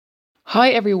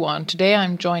Hi everyone, today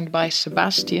I'm joined by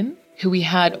Sebastian, who we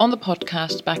had on the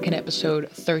podcast back in episode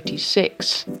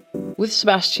 36. With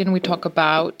Sebastian, we talk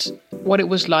about what it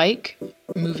was like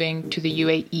moving to the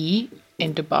UAE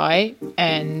in Dubai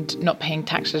and not paying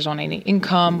taxes on any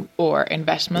income or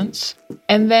investments,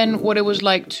 and then what it was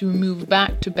like to move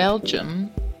back to Belgium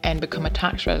and become a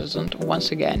tax resident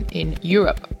once again in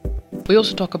Europe. We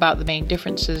also talk about the main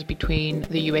differences between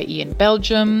the UAE and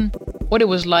Belgium, what it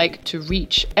was like to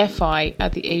reach FI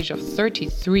at the age of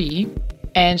 33,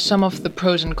 and some of the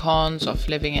pros and cons of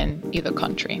living in either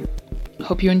country.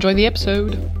 Hope you enjoy the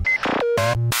episode.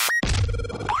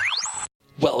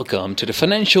 Welcome to the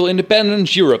Financial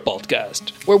Independence Europe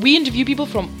podcast, where we interview people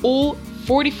from all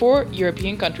 44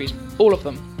 European countries, all of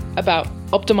them, about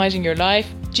optimizing your life,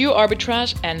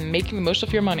 geo-arbitrage, and making the most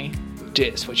of your money.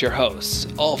 This with your hosts,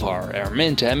 Alvar,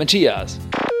 Arminta, and Matthias.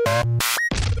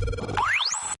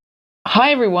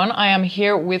 Hi everyone, I am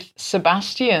here with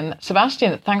Sebastian.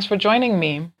 Sebastian, thanks for joining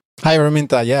me. Hi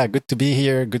Arminta, yeah, good to be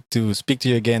here, good to speak to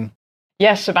you again.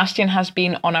 Yes, Sebastian has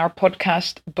been on our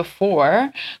podcast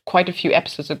before, quite a few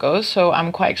episodes ago, so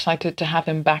I'm quite excited to have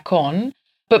him back on.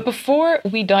 But before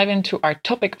we dive into our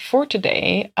topic for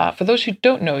today, for those who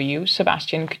don't know you,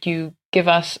 Sebastian, could you give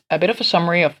us a bit of a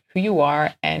summary of who you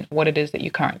are and what it is that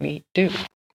you currently do?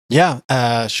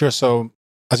 Yeah, sure. So,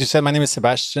 as you said, my name is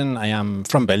Sebastian. I am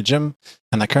from Belgium,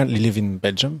 and I currently live in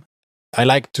Belgium. I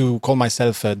like to call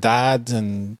myself a dad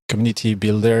and community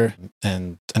builder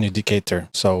and an educator.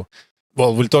 So,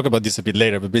 well, we'll talk about this a bit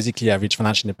later, but basically I reached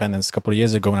financial independence a couple of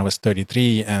years ago when I was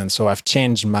 33. And so I've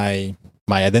changed my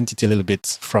identity a little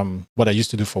bit from what I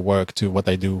used to do for work to what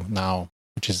I do now,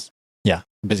 which is,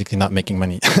 basically not making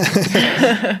money.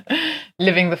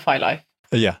 Living the FI life.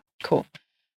 Yeah. Cool.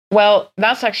 Well,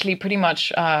 that's actually pretty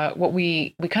much what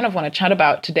we kind of want to chat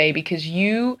about today, because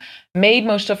you made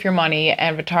most of your money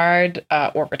and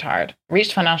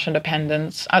reached financial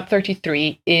independence at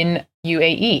 33 in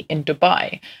UAE, in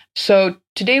Dubai. So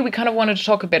today we kind of wanted to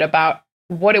talk a bit about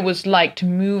what it was like to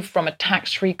move from a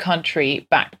tax-free country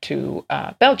back to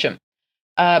Belgium.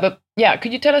 But yeah,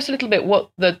 could you tell us a little bit what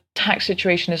the tax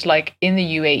situation is like in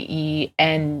the UAE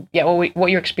and what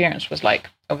your experience was like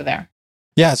over there?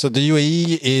 Yeah, so the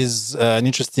UAE is an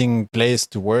interesting place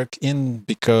to work in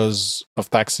because of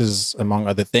taxes, among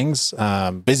other things.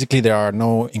 Basically, there are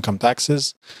no income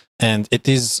taxes, and it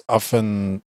is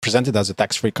often presented as a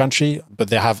tax-free country, but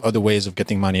they have other ways of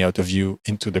getting money out of you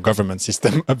into the government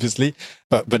system, obviously.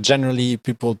 But generally,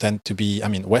 people tend to be,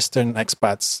 Western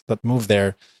expats that move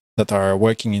there that are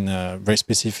working in a very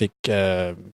specific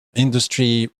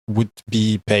industry would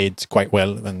be paid quite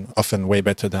well and often way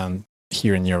better than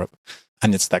here in Europe.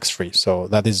 And it's tax-free. So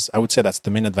I would say that's the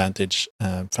main advantage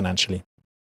financially.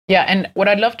 Yeah, and what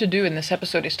I'd love to do in this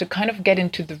episode is to kind of get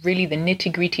into the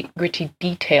nitty-gritty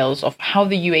details of how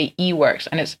the UAE works,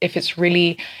 and if it's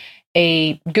really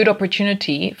a good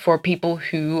opportunity for people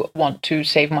who want to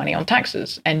save money on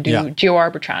taxes and do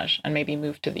geo-arbitrage and maybe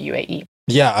move to the UAE.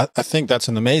 Yeah, I think that's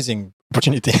an amazing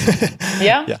opportunity.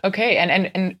 Yeah? Okay.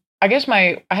 And I guess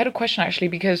I had a question actually,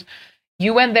 because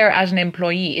you went there as an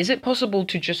employee. Is it possible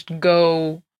to just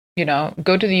go to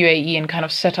the UAE and kind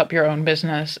of set up your own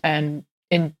business and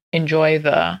enjoy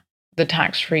the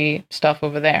tax-free stuff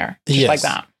over there? Just like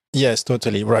that? Yes,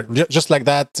 totally. Right. Just like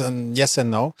that. And yes and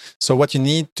no. So what you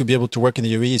need to be able to work in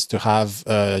the UAE is to have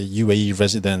a UAE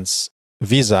residence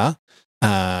visa,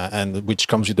 and which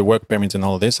comes with the work permit and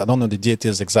all this. I don't know the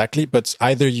details exactly, but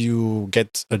either you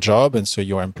get a job and so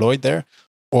you're employed there,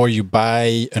 or you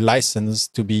buy a license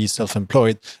to be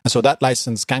self-employed. And so that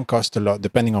license can cost a lot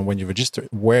depending on when you register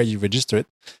it, where you register it.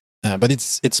 But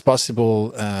it's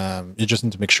possible. You just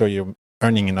need to make sure you're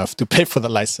earning enough to pay for the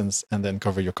license and then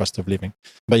cover your cost of living.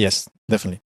 But yes,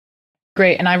 definitely.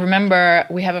 Great. And I remember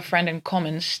we have a friend in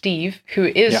common, Steve, who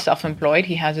is self-employed.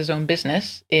 He has his own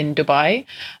business in Dubai.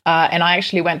 And I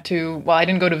actually I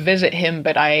didn't go to visit him,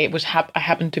 but I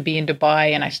happened to be in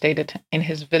Dubai and I stayed in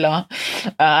his villa.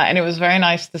 And it was very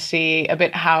nice to see a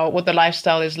bit what the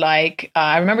lifestyle is like.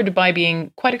 I remember Dubai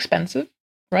being quite expensive,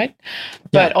 right?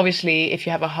 But obviously, if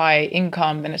you have a high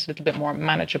income, then it's a little bit more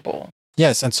manageable.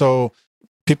 Yes. And so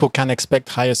people can expect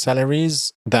higher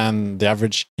salaries than the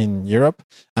average in Europe,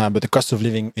 but the cost of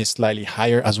living is slightly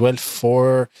higher as well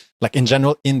for, in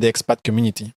general, in the expat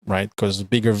community, right? Because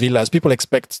bigger villas, people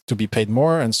expect to be paid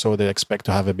more, and so they expect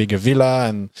to have a bigger villa,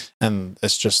 and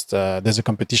it's just there's a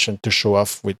competition to show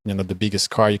off with the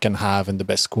biggest car you can have and the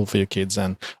best school for your kids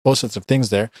and all sorts of things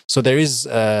there. So there is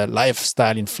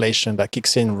lifestyle inflation that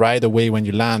kicks in right away when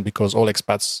you land, because all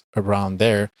expats around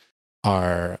there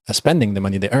are spending the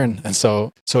money they earn, and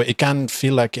so it can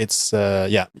feel like it's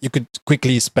you could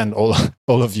quickly spend all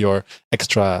all of your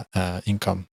extra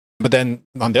income. But then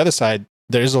on the other side,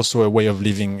 there is also a way of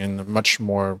living in a much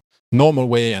more normal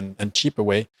way and cheaper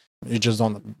way. You just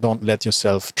don't let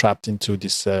yourself trapped into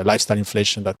this lifestyle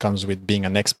inflation that comes with being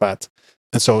an expat.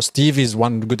 And so Steve is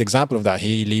one good example of that.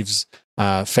 He lives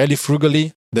fairly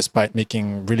frugally despite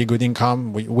making really good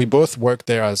income. We both worked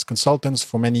there as consultants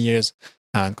for many years,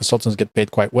 and consultants get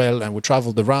paid quite well. And we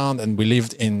traveled around and we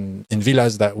lived in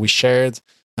villas that we shared.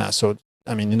 So,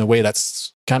 I mean, in a way,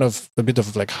 that's kind of a bit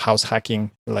of like house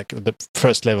hacking, like the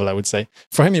first level, I would say.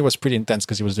 For him, it was pretty intense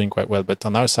because he was doing quite well. But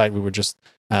on our side, we were just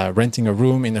renting a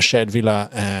room in a shared villa,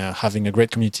 having a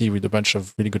great community with a bunch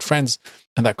of really good friends.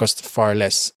 And that cost far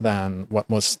less than what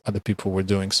most other people were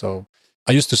doing. So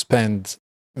I used to spend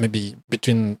maybe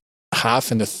between half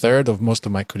and a third of most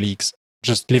of my colleagues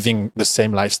just living the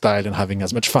same lifestyle and having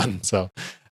as much fun. So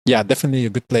yeah, definitely a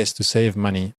good place to save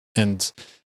money and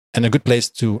a good place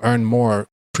to earn more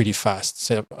pretty fast.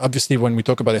 So obviously when we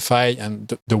talk about FI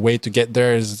and the way to get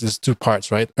there is there's two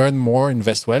parts, right? Earn more,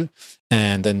 invest well,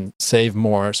 and then save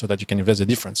more so that you can invest the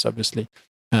difference, obviously.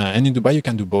 And in Dubai, you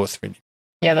can do both, really.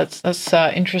 Yeah, that's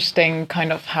interesting,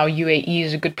 kind of how UAE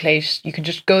is a good place. You can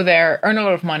just go there, earn a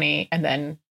lot of money, and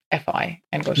then FI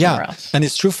and go somewhere else. And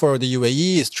it's true for the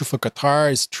UAE, it's true for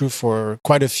Qatar, it's true for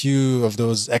quite a few of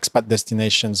those expat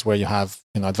destinations where you have,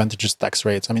 advantageous tax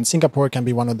rates. I mean, Singapore can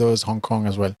be one of those, Hong Kong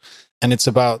as well. And it's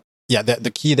about,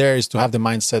 the key there is to have the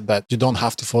mindset that you don't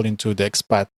have to fall into the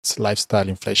expat lifestyle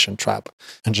inflation trap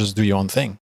and just do your own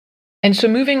thing. And so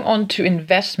moving on to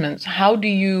investments, how did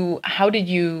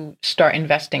you start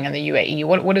investing in the UAE?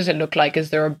 What does it look like?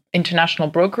 Is there an international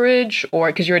brokerage, or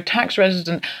because you're a tax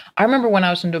resident? I remember when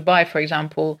I was in Dubai, for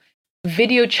example,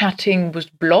 video chatting was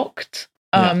blocked.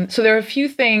 So there are a few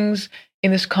things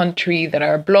in this country that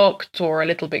are blocked or a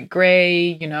little bit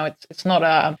gray. It's not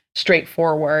a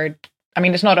straightforward. I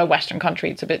mean, it's not a Western country.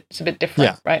 It's a bit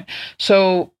different, right?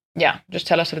 So just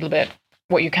tell us a little bit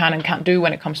what you can and can't do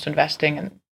when it comes to investing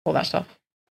and all that stuff.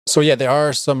 So there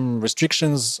are some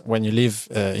restrictions when you live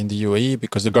in the UAE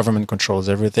because the government controls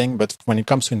everything. But when it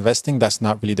comes to investing, that's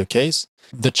not really the case.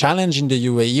 The challenge in the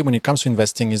UAE when it comes to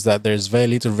investing is that there's very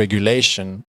little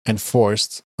regulation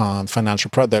enforced on financial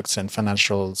products and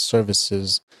financial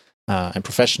services and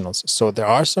professionals. So there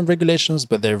are some regulations,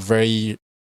 but they're very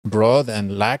broad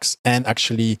and lax, and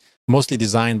actually mostly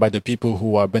designed by the people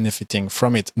who are benefiting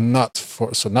from it, not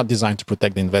designed to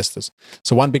protect the investors.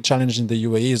 So one big challenge in the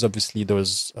UAE is obviously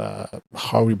those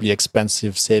horribly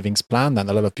expensive savings plan that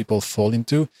a lot of people fall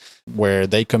into, where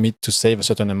they commit to save a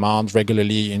certain amount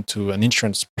regularly into an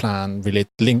insurance plan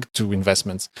linked to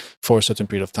investments for a certain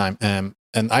period of time.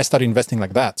 And I started investing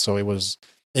like that. So it was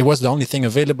the only thing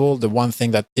available, the one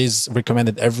thing that is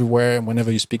recommended everywhere.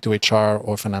 Whenever you speak to HR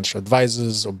or financial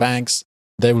advisors or banks,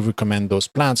 they will recommend those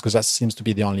plans because that seems to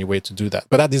be the only way to do that.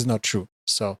 But that is not true.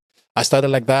 So I started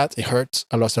like that. It hurt.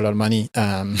 I lost a lot of money.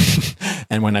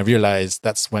 And when I realized,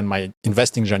 that's when my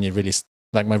investing journey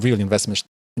my real investment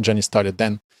journey started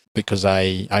then, because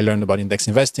I learned about index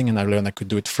investing and I learned I could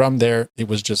do it from there. It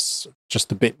was just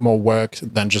a bit more work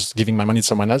than just giving my money to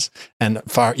someone else, and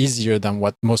far easier than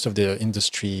what most of the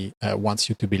industry wants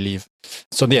you to believe.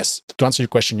 So yes, to answer your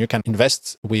question, you can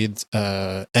invest with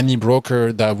any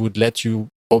broker that would let you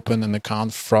open an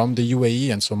account from the UAE.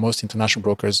 And so most international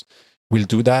brokers will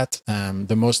do that.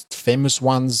 The most famous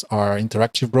ones are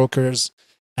Interactive Brokers,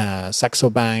 Saxo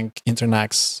Bank,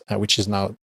 Internax, which is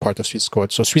now part of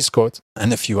Swissquote. So Swissquote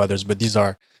and a few others, but these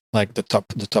are like the top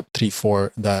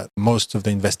 3-4 that most of the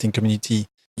investing community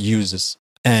uses.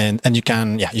 And you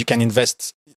can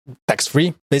invest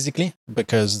tax-free, basically,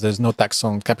 because there's no tax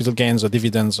on capital gains or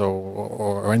dividends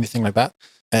or anything like that.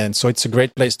 And so it's a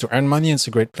great place to earn money. It's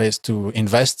a great place to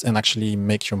invest and actually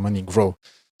make your money grow.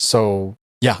 So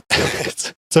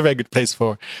it's a very good place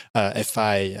for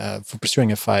FI, for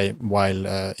pursuing FI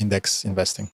while index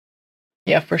investing.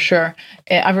 Yeah, for sure.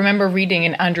 I remember reading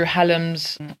in Andrew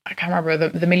Hallam's, I can't remember,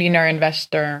 the Millionaire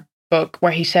Investor book,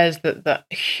 where he says that the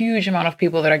huge amount of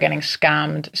people that are getting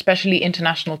scammed, especially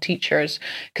international teachers,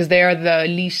 because they are the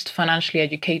least financially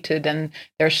educated, and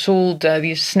they're sold,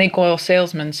 these snake oil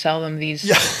salesmen sell them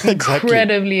these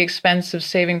incredibly expensive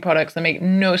saving products that make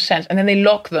no sense. And then they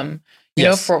lock them, you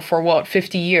know, for what,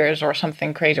 50 years or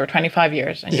something crazy, or 25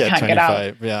 years, and you can't get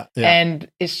out. Yeah. And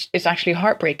it's actually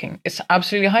heartbreaking. It's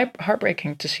absolutely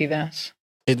heartbreaking to see this.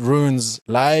 It ruins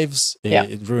lives.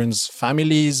 It ruins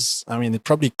families. I mean, it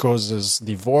probably causes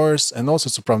divorce and all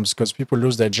sorts of problems because people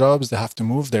lose their jobs. They have to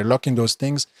move. They're locked in those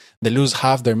things. They lose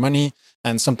half their money.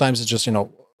 And sometimes it's just,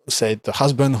 say the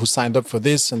husband who signed up for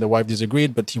this and the wife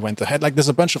disagreed, but he went ahead. Like there's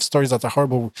a bunch of stories that are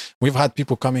horrible. We've had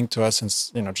people coming to us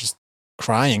and, just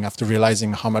crying after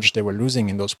realizing how much they were losing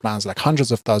in those plans, like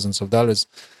hundreds of thousands of dollars.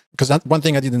 Because that one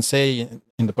thing I didn't say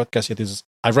in the podcast yet is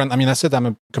I said I'm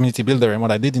a community builder. And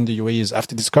what I did in the UAE is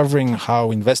after discovering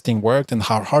how investing worked and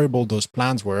how horrible those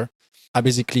plans were, I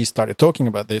basically started talking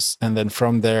about this. And then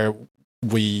from there,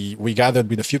 we gathered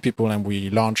with a few people and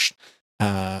we launched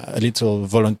a little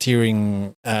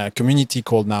volunteering community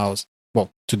called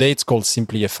today it's called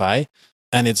Simplify.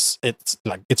 And its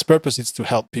purpose is to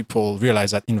help people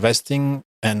realize that investing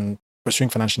and pursuing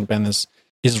financial independence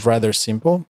is rather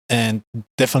simple and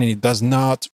definitely does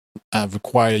not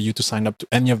require you to sign up to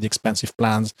any of the expensive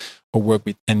plans or work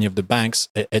with any of the banks.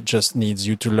 It just needs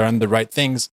you to learn the right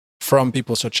things from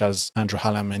people such as Andrew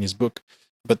Hallam and his book,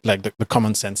 but like the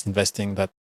common sense investing that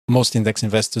most index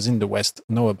investors in the West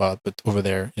know about, but over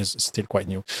there is still quite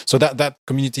new. So that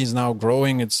community is now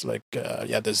growing. It's like,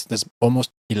 there's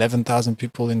almost 11,000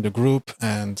 people in the group,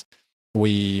 and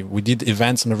we did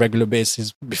events on a regular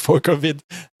basis before COVID.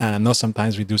 And now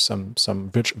sometimes we do some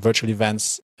virtual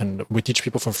events, and we teach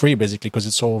people for free, basically, because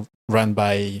it's all run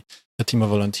by a team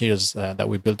of volunteers that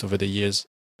we built over the years.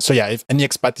 So yeah, if any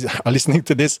expats are listening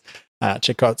to this,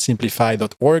 check out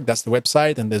simplify.org. That's the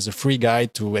website, and there's a free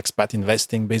guide to expat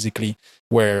investing, basically,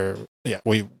 where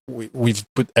we've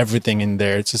put everything in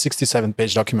there. It's a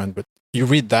 67-page document, but you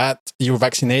read that, you're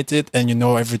vaccinated, and you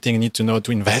know everything you need to know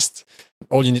to invest.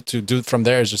 All you need to do from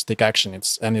there is just take action.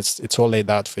 It's all laid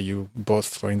out for you, both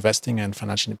for investing and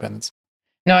financial independence.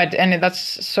 No, and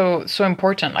that's so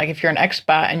important. Like if you're an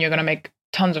expat and you're going to make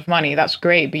tons of money, that's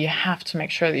great, but you have to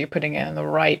make sure that you're putting it in the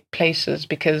right places,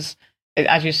 because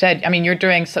as you said, I mean, you're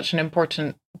doing such an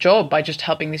important job by just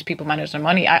helping these people manage their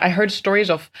money. I heard stories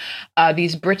of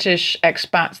these British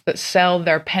expats that sell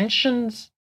their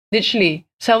pensions, literally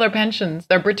sell their pensions,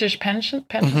 their British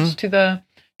pensions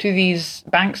to these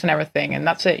banks and everything, and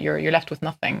that's it. You're left with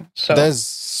nothing. So there's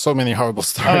so many horrible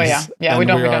stories. Oh yeah. We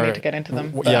don't need to get into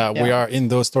them. We are in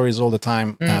those stories all the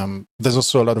time. There's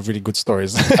also a lot of really good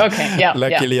stories. Okay, yeah.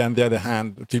 Luckily, on the other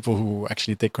hand, people who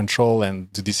actually take control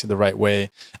and do this in the right way,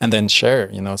 and then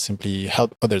share, simply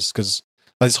help others, because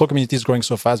this whole community is growing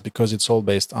so fast because it's all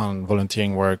based on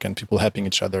volunteering work and people helping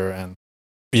each other. And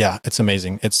yeah, it's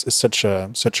amazing. It's such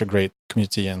a great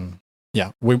community, and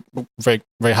yeah, we're very,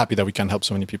 very happy that we can help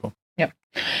so many people. Yeah.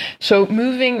 So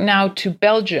moving now to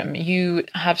Belgium, you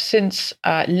have since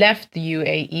left the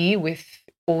UAE with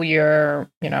all your,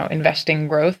 investing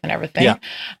growth and everything. Yeah.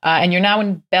 And you're now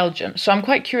in Belgium. So I'm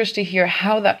quite curious to hear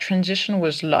how that transition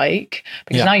was like,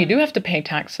 because now you do have to pay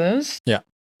taxes. Yeah.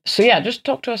 So yeah, just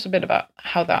talk to us a bit about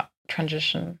how that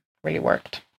transition really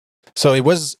worked. So it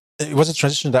was a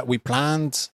transition that we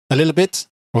planned a little bit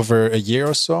over a year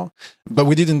or so, but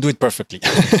we didn't do it perfectly.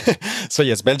 So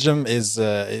yes, Belgium is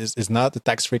not a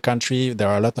tax-free country. There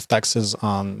are a lot of taxes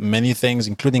on many things,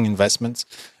 including investments.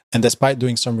 And despite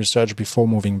doing some research before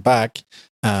moving back,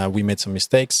 we made some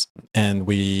mistakes, and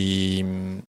we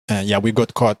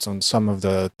got caught on some of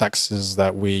the taxes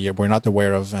that we were not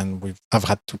aware of, and I've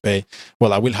had to pay.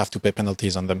 Well, I will have to pay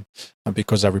penalties on them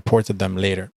because I reported them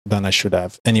later than I should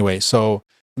have. Anyway, so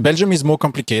Belgium is more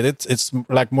complicated. It's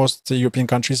like most European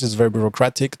countries, it's very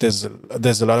bureaucratic. There's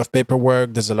a lot of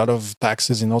paperwork. There's a lot of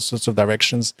taxes in all sorts of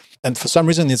directions. And for some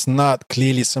reason, it's not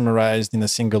clearly summarized in a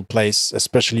single place,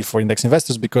 especially for index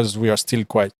investors, because we are still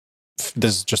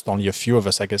there's just only a few of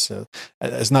us, I guess.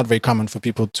 It's not very common for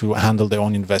people to handle their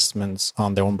own investments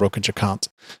on their own brokerage account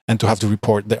and to have to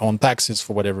report their own taxes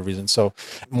for whatever reason. So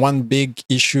one big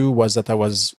issue was that I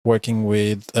was working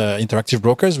with Interactive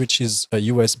Brokers, which is a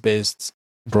US-based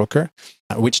broker,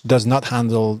 which does not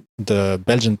handle the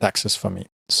Belgian taxes for me.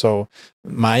 So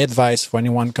my advice for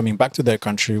anyone coming back to their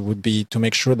country would be to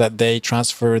make sure that they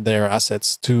transfer their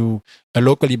assets to a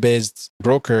locally based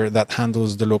broker that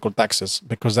handles the local taxes,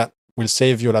 because that will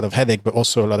save you a lot of headache, but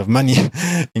also a lot of money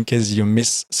in case you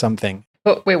miss something.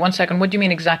 But wait 1 second. What do you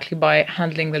mean exactly by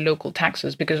handling the local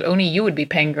taxes? Because only you would be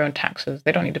paying your own taxes.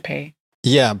 They don't need to pay.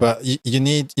 Yeah, but you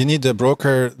need a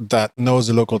broker that knows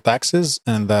the local taxes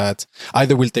and that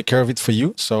either will take care of it for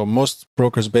you. So most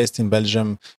brokers based in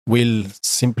Belgium will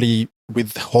simply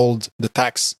withhold the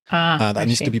tax that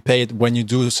needs to be paid when you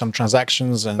do some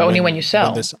transactions. But only when you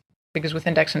sell, because with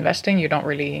index investing, you don't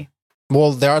really...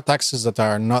 Well, there are taxes that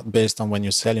are not based on when you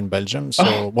sell in Belgium.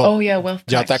 So, wealth tax.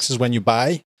 There are taxes when you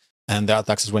buy, and there are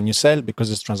taxes when you sell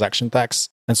because it's transaction tax.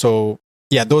 And so...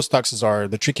 yeah, those taxes are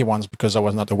the tricky ones because I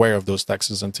was not aware of those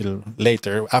taxes until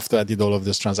later, after I did all of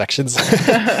those transactions.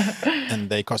 And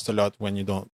they cost a lot when you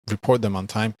don't report them on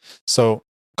time. So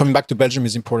coming back to Belgium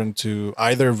is important to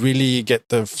either really get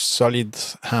the solid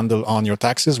handle on your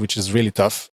taxes, which is really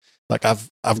tough. Like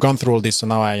I've gone through all this, so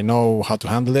now I know how to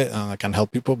handle it and I can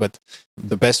help people. But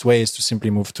the best way is to simply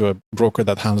move to a broker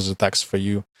that handles the taxes for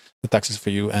you,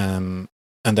 and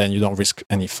then you don't risk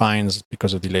any fines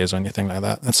because of delays or anything like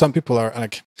that. And some people are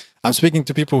like, I'm speaking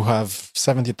to people who have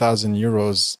 70,000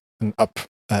 euros and up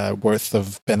worth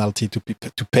of penalty to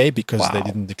pay because they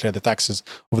didn't declare the taxes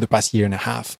over the past year and a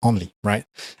half only, right?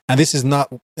 And this is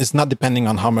it's not depending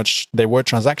on how much they were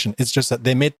transaction. It's just that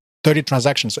they made 30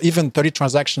 transactions. So even 30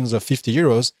 transactions of 50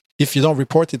 euros, if you don't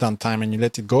report it on time and you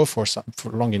let it go for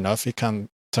long enough, it can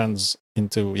turn it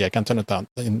into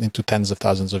tens of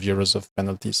thousands of euros of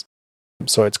penalties.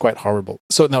 So it's quite horrible.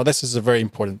 So now this is a very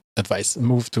important advice.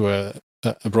 Move to a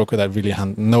broker that really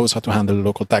knows how to handle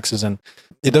local taxes. And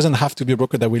it doesn't have to be a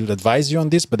broker that will advise you on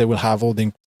this, but they will have all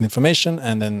the information.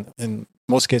 And then in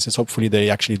most cases, hopefully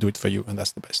they actually do it for you. And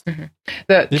that's the best.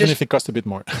 Mm-hmm. Even if it costs a bit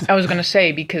more. I was going to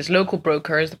say, because local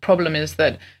brokers, the problem is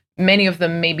that many of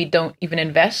them maybe don't even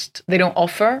invest. They don't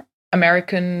offer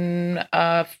American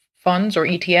funds or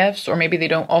ETFs, or maybe they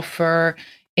don't offer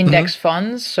index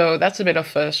funds. So that's a bit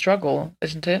of a struggle,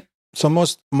 isn't it? So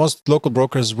most local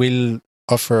brokers will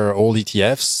offer all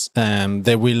ETFs, and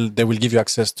they will give you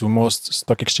access to most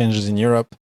stock exchanges in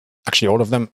Europe, actually all of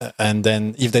them. And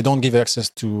then if they don't give you access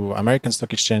to American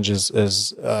stock exchanges,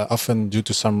 is often due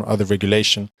to some other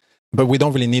regulation. But we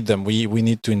don't really need them. We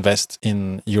need to invest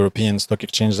in European stock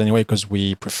exchanges anyway, because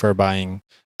we prefer buying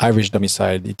Irish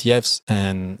domiciled ETFs,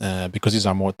 and because these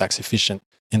are more tax efficient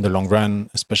in the long run,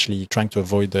 especially trying to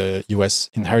avoid the US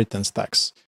inheritance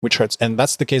tax, which hurts. And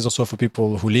that's the case also for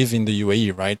people who live in the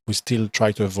UAE, right? We still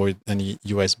try to avoid any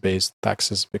US-based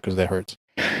taxes because they hurt.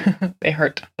 They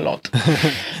hurt a lot.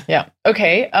 Yeah.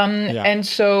 Okay. And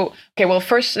so, well,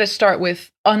 first let's start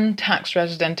with untax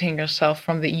residenting yourself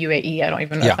from the UAE. I don't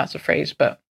even know if that's a phrase,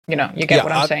 but you get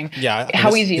what I'm saying. Yeah.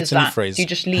 How easy is that? Do you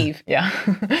just leave? Yeah.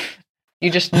 You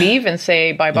just leave and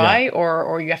say bye-bye,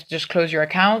 or you have to just close your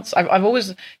accounts? I've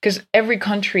always, because every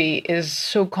country is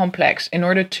so complex. In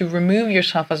order to remove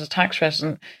yourself as a tax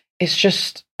resident, it's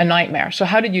just a nightmare. So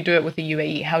how did you do it with the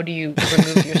UAE? How do you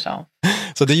remove yourself?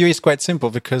 So the UAE is quite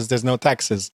simple because there's no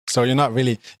taxes. So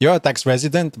you're a tax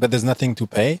resident, but there's nothing to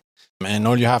pay. And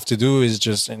all you have to do is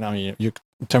just, you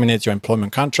terminate your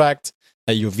employment contract,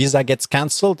 your visa gets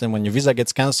canceled. And when your visa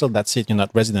gets canceled, that's it. You're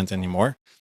not resident anymore.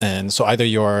 And so either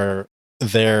you're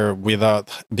there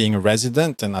without being a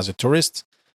resident and as a tourist,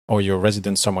 or you're a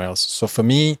resident somewhere else. So for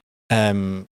me,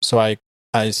 so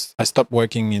I stopped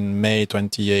working in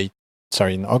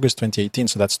in August 2018.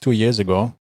 So that's 2 years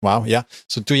ago. Wow. Yeah.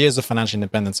 So 2 years of financial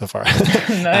independence so far.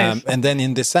 Nice. And then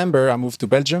in December, I moved to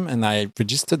Belgium and I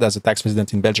registered as a tax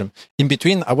resident in Belgium. In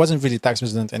between, I wasn't really tax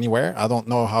resident anywhere. I don't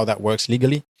know how that works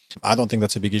legally. I don't think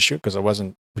that's a big issue because I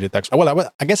wasn't really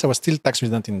I guess I was still tax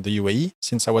resident in the UAE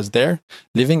since I was there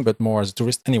living, but more as a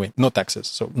tourist. Anyway, no taxes.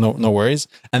 So no worries.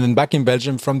 And then back in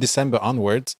Belgium from December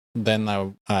onwards, then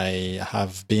I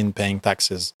have been paying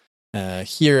taxes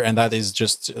here. And that is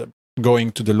just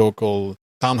going to the local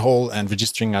town hall and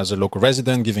registering as a local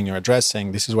resident, giving your address,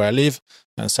 saying this is where I live,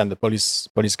 and send the police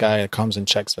guy comes and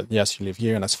checks that yes, you live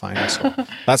here, and that's fine. So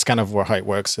that's kind of how it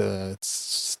works.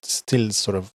 It's still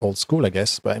sort of old school, I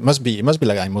guess, but it must be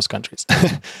like that in most countries.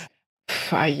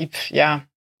 Yeah,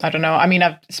 I don't know. I mean,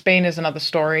 Spain is another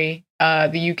story.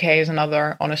 The UK is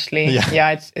another. Honestly,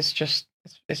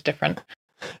 it's different.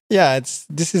 Yeah,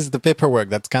 this is the paperwork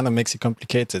that kind of makes it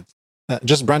complicated.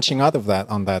 Just branching out of that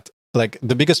on that. Like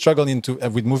the biggest struggle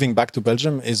with moving back to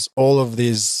Belgium is all of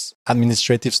this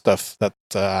administrative stuff that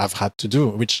I've had to do,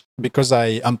 which because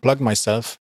I unplugged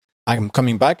myself, I'm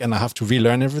coming back and I have to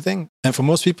relearn everything. And for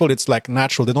most people, it's like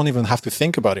natural. They don't even have to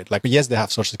think about it. Like, yes, they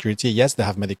have social security. Yes, they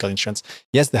have medical insurance.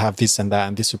 Yes, they have this and that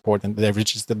and this support and they're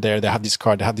registered there. They have this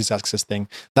card. They have this access thing.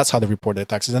 That's how they report their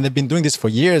taxes. And they've been doing this for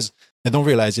years. They don't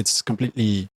realize it's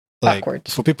completely like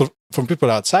backwards. From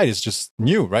people outside, it's just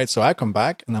new, right? So I come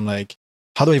back and I'm like,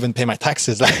 how do I even pay my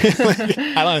taxes? Where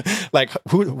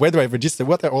do I register?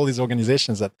 What are all these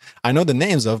organizations that I know the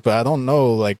names of, but I don't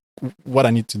know like what I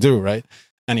need to do, right?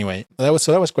 Anyway, that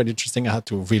was quite interesting. I had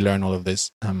to relearn all of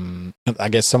this. And I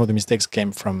guess some of the mistakes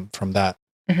came from that.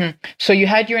 Mm-hmm. So you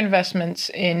had your investments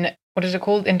in, what is it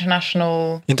called?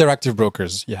 Interactive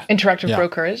brokers. Yeah. Interactive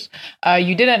brokers.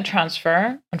 You didn't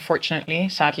transfer, unfortunately,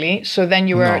 sadly. So then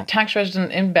you were a tax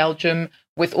resident in Belgium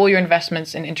with all your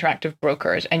investments in interactive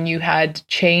brokers, and you had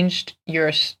changed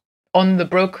on the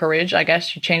brokerage, I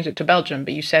guess you changed it to Belgium,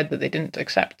 but you said that they didn't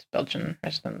accept Belgian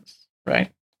residents,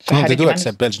 right? So no, they do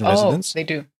accept Belgian residents. They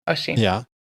do. I see. Yeah.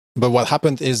 But what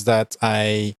happened is that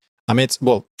I made,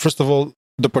 first of all,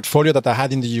 the portfolio that I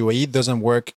had in the UAE doesn't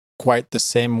work quite the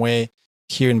same way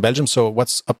here in Belgium. So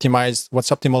what's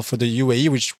optimal for the UAE,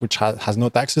 which has no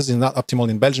taxes, is not optimal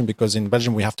in Belgium, because in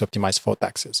Belgium we have to optimize for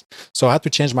taxes. So I had to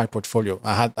change my portfolio.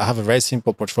 I have a very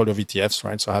simple portfolio of ETFs,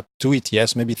 right? So I had 2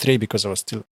 ETFs, maybe 3, because I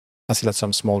still had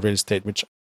some small real estate which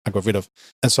I got rid of,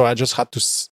 and so I just had to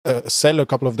sell a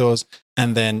couple of those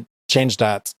and then change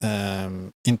that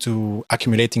into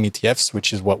accumulating ETFs,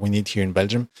 which is what we need here in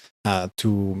Belgium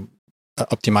to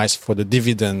optimize for the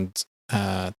dividend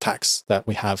tax that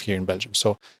we have here in Belgium.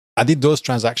 So I did those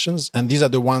transactions, and these are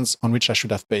the ones on which I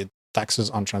should have paid taxes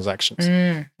on transactions.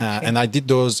 And I did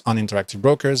those on Interactive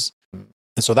Brokers, and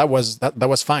so that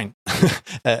was fine.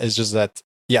 It's just that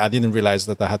I didn't realize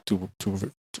that I had to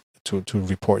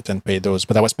report and pay those,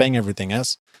 but I was paying everything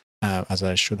else as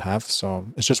I should have. So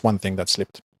it's just one thing that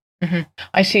slipped. Mm-hmm.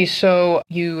 I see. So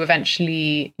you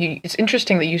eventually, it's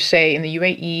interesting that you say in the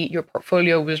UAE your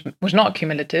portfolio was not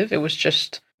cumulative; it was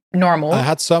just normal.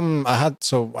 I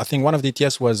think one of the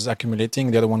ETFs was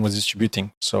accumulating, the other one was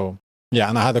distributing. So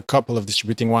and I had a couple of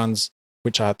distributing ones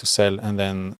which I had to sell and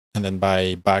then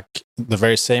buy back the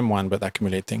very same one but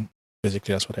accumulating.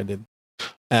 Basically, that's what I did.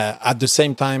 At the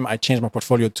same time, I changed my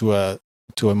portfolio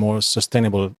to a more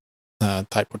sustainable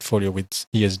type portfolio with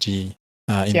ESG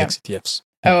index ETFs.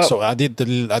 So I did the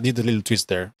little twist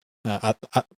there.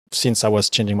 Since I was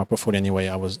changing my portfolio anyway,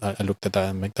 I looked at that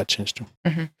and make that change too.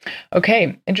 Mm-hmm.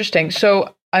 Okay, interesting.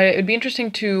 So it'd be interesting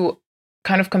to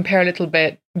kind of compare a little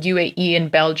bit UAE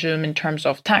and Belgium in terms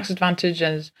of tax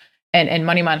advantages and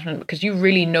money management, because you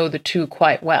really know the two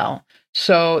quite well.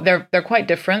 So they're quite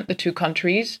different, the two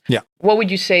countries. Yeah. What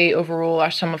would you say overall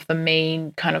are some of the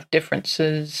main kind of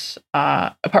differences,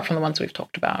 apart from the ones we've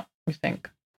talked about, you think?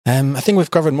 I think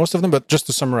we've covered most of them, but just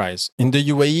to summarize, in the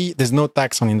UAE, there's no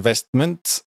tax on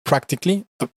investment practically,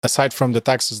 aside from the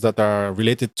taxes that are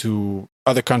related to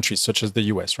other countries, such as the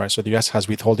US, right? So the US has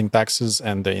withholding taxes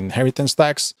and the inheritance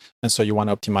tax. And so you want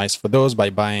to optimize for those by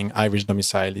buying Irish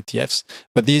domicile ETFs.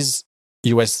 But these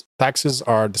US taxes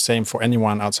are the same for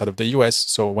anyone outside of the US.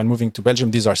 So when moving to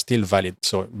Belgium, these are still valid.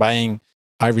 So buying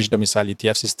Irish domicile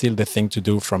ETFs is still the thing to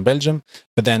do from Belgium.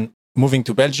 But then moving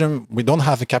to Belgium, we don't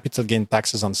have a capital gain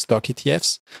taxes on stock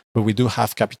ETFs, but we do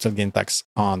have capital gain tax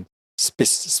on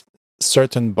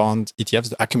certain bond ETFs,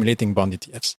 the accumulating bond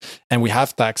ETFs. And we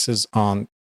have taxes on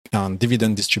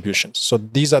dividend distributions. So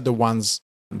these are the ones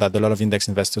that a lot of index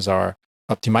investors are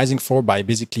optimizing for by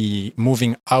basically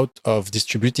moving out of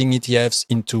distributing ETFs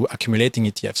into accumulating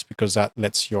ETFs, because that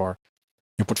lets your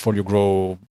portfolio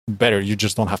grow better. You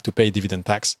just don't have to pay dividend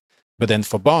tax. But then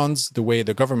for bonds, the way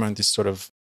the government is sort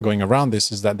of going around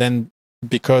this is that then,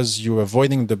 because you're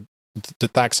avoiding the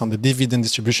tax on the dividend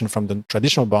distribution from the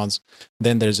traditional bonds,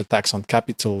 then there's a tax on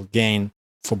capital gain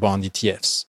for bond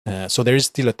ETFs. So there is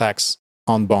still a tax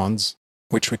on bonds,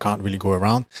 which we can't really go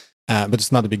around. But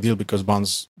it's not a big deal because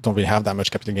bonds don't really have that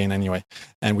much capital gain anyway.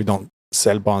 And we don't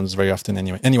sell bonds very often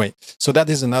anyway. Anyway, so that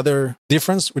is another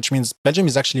difference, which means Belgium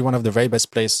is actually one of the very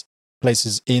best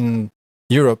places in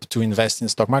Europe to invest in the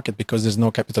stock market, because there's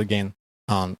no capital gain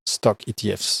on stock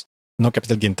ETFs, no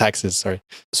capital gain taxes, sorry.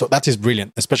 So that is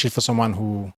brilliant, especially for someone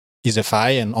who is FI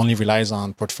and only relies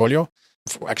on portfolio.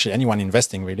 For actually anyone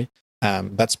investing, really.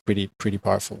 That's pretty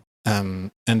powerful.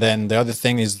 And then the other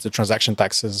thing is the transaction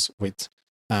taxes with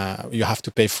you have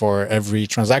to pay for every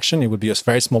transaction. It would be a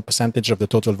very small percentage of the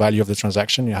total value of the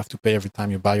transaction you have to pay every time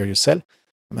you buy or you sell.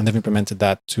 And they've implemented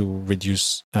that to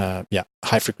reduce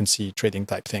high frequency trading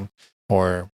type thing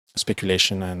or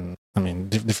speculation. And I mean,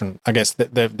 different, I guess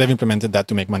they've implemented that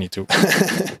to make money too,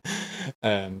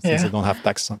 since they don't have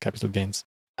taxes on capital gains.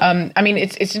 I mean,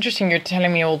 it's interesting you're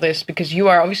telling me all this, because you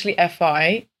are obviously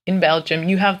FI in Belgium.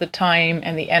 You have the time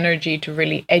and the energy to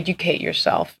really educate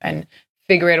yourself and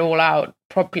figure it all out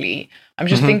properly. I'm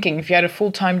just thinking, if you had a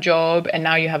full-time job and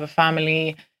now you have a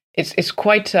family, it's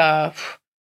quite a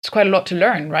lot to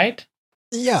learn, right?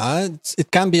 Yeah, it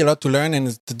can be a lot to learn,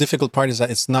 and the difficult part is that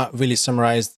it's not really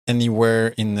summarized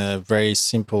anywhere in a very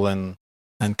simple and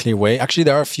clear way. Actually,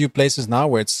 there are a few places now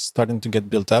where it's starting to get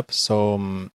built up.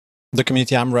 So the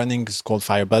community I'm running is called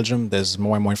Fire Belgium. There's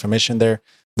more and more information there.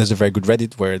 There's a very good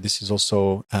Reddit where this is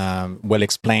also well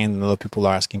explained, and a lot of people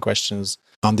are asking questions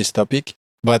on this topic.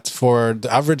 But for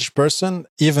the average person,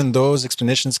 even those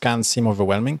explanations can seem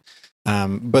overwhelming.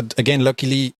 But again,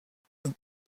 luckily,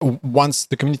 once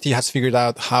the community has figured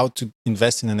out how to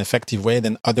invest in an effective way,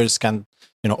 then others can,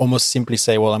 almost simply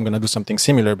say, well, I'm going to do something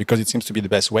similar because it seems to be the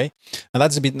best way. And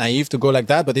that's a bit naive to go like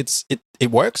that, but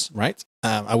it works, right?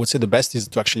 I would say the best is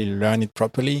to actually learn it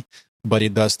properly, but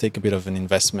it does take a bit of an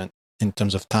investment in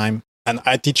terms of time. And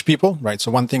I teach people, right?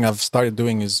 So one thing I've started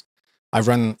doing is I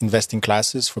run investing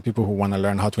classes for people who want to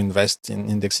learn how to invest in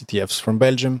index ETFs from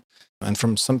Belgium and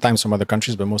from sometimes some other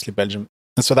countries, but mostly Belgium.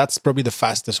 And so that's probably the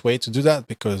fastest way to do that,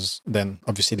 because then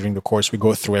obviously during the course, we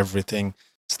go through everything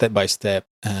step by step,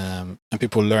 and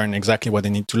people learn exactly what they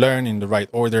need to learn in the right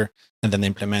order, and then they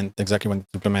implement exactly what they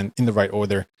need to implement in the right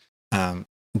order.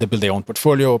 They build their own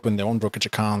portfolio, open their own brokerage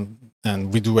account,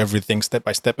 and we do everything step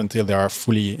by step until they are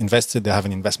fully invested. They have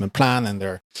an investment plan, and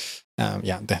they're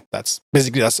that's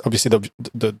obviously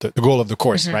the goal of the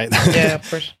course, right? Yeah, of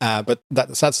course. But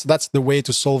that's the way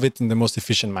to solve it in the most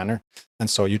efficient manner. And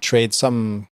so you trade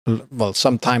some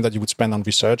time that you would spend on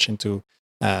research into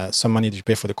some money that you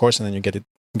pay for the course, and then you get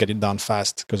it done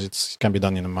fast, because it can be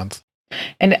done in a month.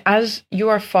 And as you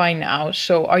are fine now,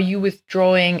 so are you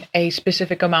withdrawing a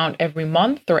specific amount every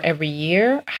month or every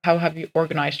year? How have you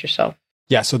organized yourself?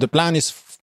 Yeah, so the plan.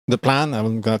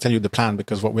 I'm going to tell you the plan,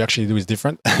 because what we actually do is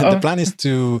different. The plan is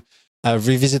to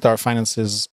revisit our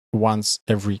finances once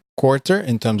every quarter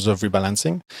in terms of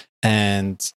rebalancing,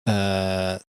 and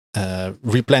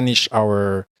replenish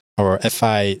our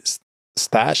FI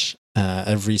stash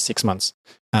every 6 months.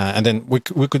 And then we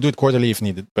could do it quarterly if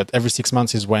needed, but every 6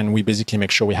 months is when we basically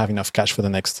make sure we have enough cash for the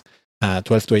next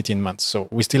 12 to 18 months. So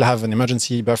we still have an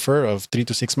emergency buffer of 3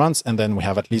 to 6 months, and then we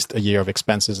have at least a year of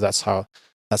expenses. That's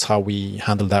how we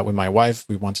handled that with my wife.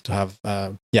 We wanted to have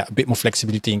a bit more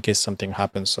flexibility in case something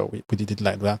happens. So we did it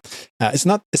like that. It's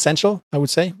not essential, I would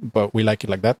say, but we like it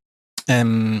like that.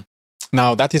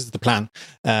 Now that is the plan.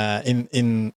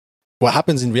 In what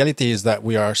happens in reality is that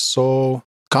we are so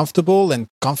comfortable and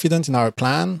confident in our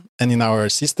plan and in our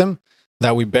system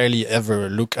that we barely ever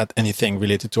look at anything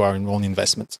related to our own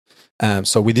investments.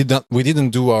 So we didn't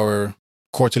do our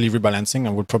quarterly rebalancing,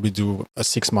 and we'll probably do a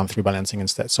 6-month rebalancing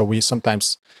instead. So we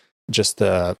sometimes just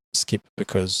skip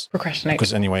procrastinate,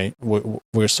 because anyway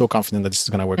we're so confident that this is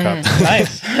going to work out.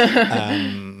 Nice.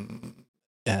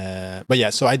 But yeah,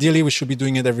 so ideally we should be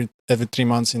doing it every 3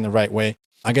 months in the right way.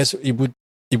 I guess it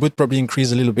would probably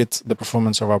increase a little bit the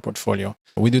performance of our portfolio.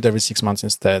 We do it every 6 months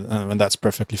instead, and that's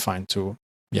perfectly fine too.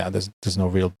 Yeah, there's no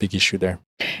real big issue there.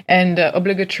 And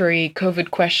obligatory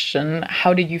COVID question: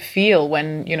 how did you feel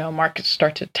when markets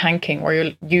started tanking? Or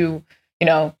you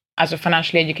as a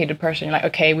financially educated person, you're like,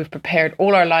 okay, we've prepared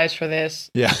all our lives for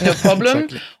this, no problem.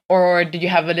 Exactly. Or did you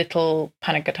have a little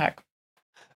panic attack?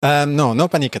 No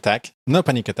panic attack.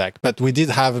 But we did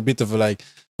have a bit of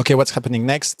okay, what's happening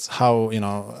next? How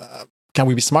can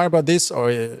we be smart about this?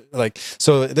 Or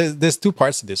so there's two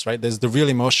parts to this, right? There's the real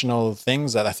emotional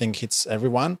things that I think hits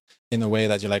everyone in a way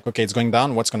that you're like, okay, it's going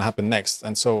down. What's going to happen next?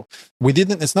 And so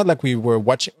it's not like we were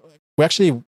watching.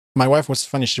 My wife was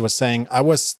funny. She was saying, I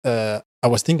was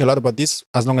thinking a lot about this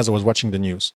as long as I was watching the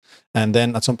news. And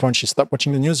then at some point she stopped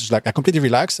watching the news. She's like, I completely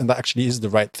relaxed. And that actually is the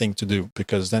right thing to do,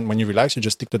 because then when you relax, you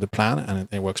just stick to the plan and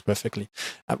it works perfectly.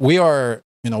 We are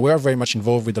very much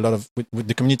involved with with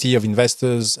the community of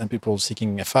investors and people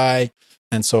seeking FI.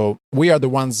 And so we are the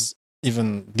ones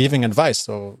even giving advice.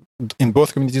 So in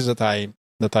both communities that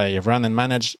I run and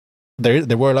manage,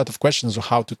 there were a lot of questions of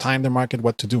how to time the market,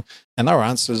 what to do. And our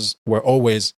answers were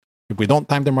always, if we don't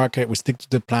time the market, we stick to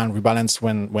the plan, rebalance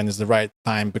when is the right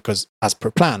time, because as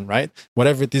per plan, right?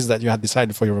 Whatever it is that you had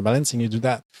decided for your rebalancing, you do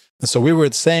that. And so we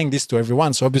were saying this to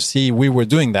everyone. So obviously we were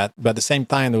doing that. But at the same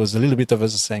time, there was a little bit of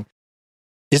us saying,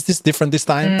 is this different this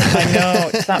time? I know,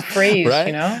 it's that phrase,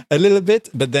 right? A little bit,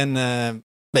 but then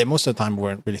most of the time we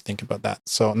weren't really thinking about that.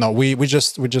 So no, we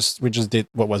just did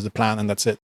what was the plan, and that's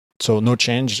it. So no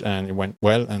change, and it went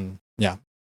well. And yeah,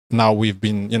 now we've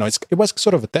been, it was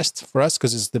sort of a test for us,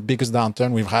 because it's the biggest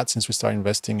downturn we've had since we started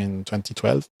investing in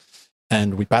 2012,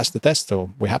 and we passed the test, so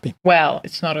we're happy. Well,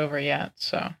 it's not over yet,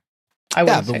 so I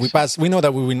wouldn't say we so. passed. We know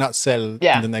that we will not sell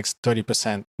in the next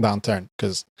 30% downturn,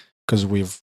 because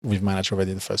we've managed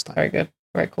already the first time. Very good.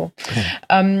 Very cool.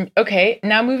 Okay,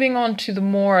 now moving on to the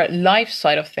more life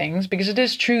side of things, because it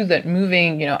is true that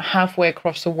moving, halfway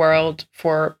across the world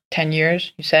for 10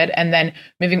 years, you said, and then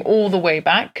moving all the way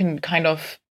back can kind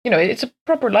of, it's a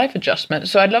proper life adjustment.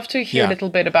 So I'd love to hear a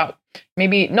little bit about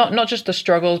maybe not just the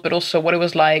struggles, but also what it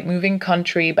was like moving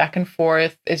country back and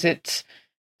forth. Is it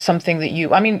something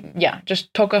that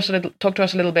just talk to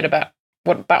us a little bit about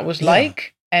what that was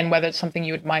like, and whether it's something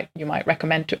you might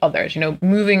recommend to others,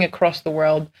 moving across the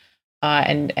world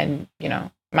and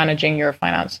managing your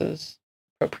finances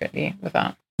appropriately with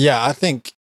that. Yeah, I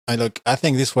think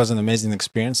this was an amazing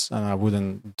experience, and I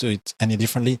wouldn't do it any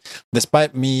differently,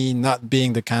 despite me not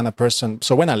being the kind of person.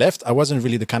 So when I left, I wasn't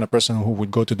really the kind of person who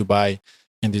would go to Dubai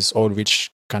in this oil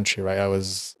rich country, right? I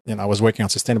was working on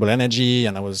sustainable energy,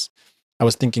 and I was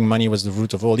thinking money was the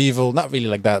root of all evil. Not really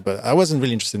like that, but I wasn't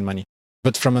really interested in money.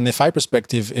 But from an FI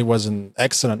perspective, it was an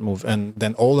excellent move. And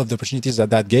then all of the opportunities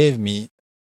that gave me,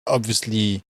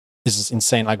 obviously, is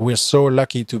insane. Like, we're so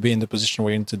lucky to be in the position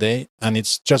we're in today. And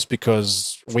it's just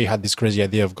because we had this crazy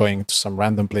idea of going to some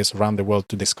random place around the world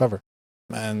to discover.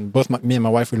 And both me and my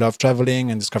wife, we love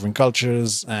traveling and discovering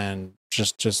cultures and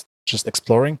just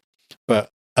exploring. But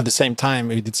at the same time,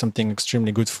 we did something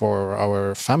extremely good for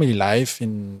our family life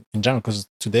in general, because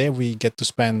today we get to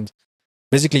spend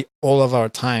basically all of our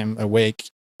time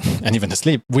awake and even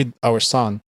asleep with our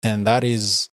son. And that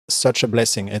is such a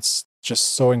blessing. It's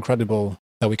just so incredible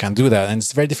that we can do that. And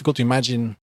it's very difficult to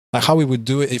imagine like how we would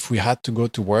do it if we had to go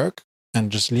to work and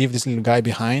just leave this little guy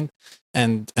behind,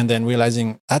 and then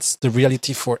realizing that's the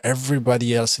reality for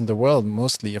everybody else in the world,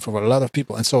 mostly for a lot of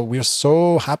people. And so we're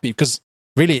so happy because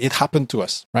really it happened to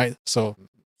us, right? So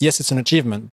yes, it's an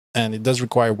achievement, and it does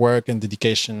require work and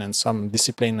dedication and some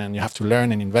discipline, and you have to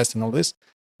learn and invest in all this,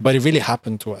 but it really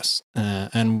happened to us.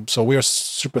 And so we are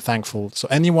super thankful. So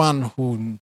anyone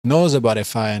who knows about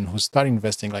FI and who's starting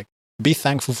investing, like, be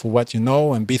thankful for what you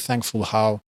know, and be thankful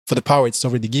for the power it's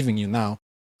already giving you now.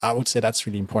 I would say that's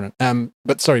really important.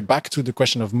 But sorry, back to the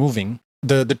question of moving.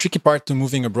 The tricky part to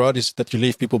moving abroad is that you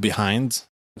leave people behind,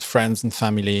 friends and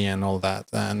family and all that.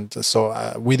 And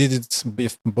so we did it,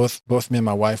 both me and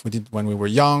my wife, we did when we were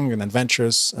young and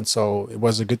adventurous. And so it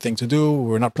was a good thing to do. We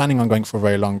were not planning on going for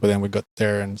very long, but then we got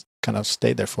there and kind of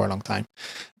stayed there for a long time.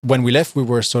 When we left, we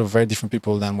were sort of very different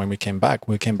people than when we came back.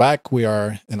 When we came back,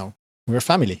 we're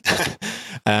family.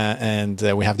 And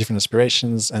we have different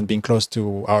aspirations, and being close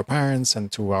to our parents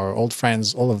and to our old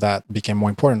friends, all of that became more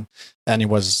important. And it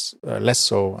was less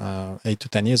so 8 to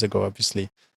 10 years ago, obviously.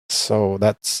 So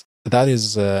that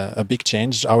is a big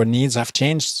change. Our needs have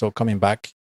changed. So coming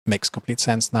back makes complete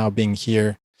sense now, being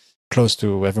here close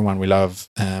to everyone we love.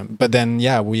 But then,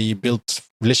 we built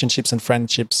relationships and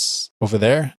friendships over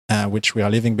there, which we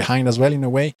are leaving behind as well in a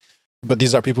way. But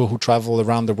these are people who travel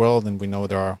around the world, and we know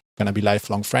there are going to be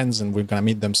lifelong friends, and we're going to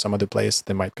meet them some other place.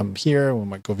 They might come here. We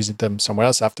might go visit them somewhere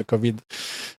else after COVID.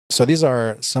 So these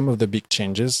are some of the big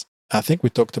changes. I think we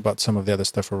talked about some of the other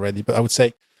stuff already, but I would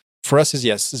say for us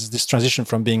is this transition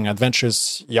from being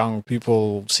adventurous young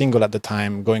people, single at the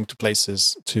time, going to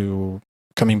places, to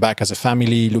coming back as a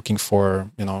family, looking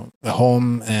for, a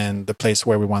home and the place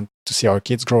where we want to see our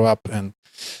kids grow up. And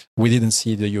we didn't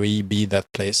see the UAE be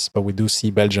that place, but we do see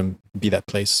Belgium be that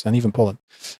place, and even Poland.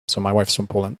 So my wife's from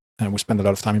Poland, and we spend a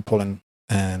lot of time in Poland.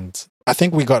 And I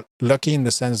think we got lucky in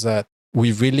the sense that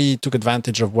we really took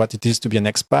advantage of what it is to be an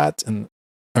expat and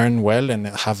earn well and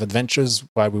have adventures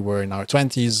while we were in our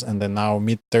 20s. And then now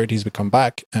mid-30s, we come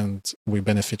back and we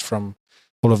benefit from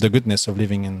all of the goodness of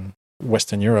living in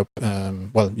Western Europe,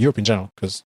 Europe in general,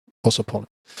 because also Poland,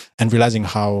 and realizing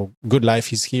how good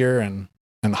life is here and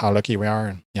how lucky we are,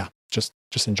 and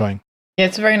just enjoying. Yeah,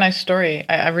 it's a very nice story.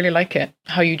 I really like it.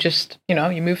 How you just,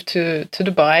 you moved to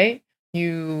Dubai,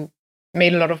 you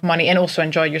made a lot of money and also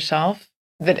enjoyed yourself.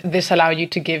 That this allowed you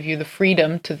to give you the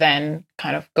freedom to then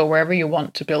kind of go wherever you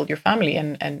want to build your family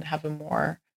and have a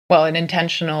more, an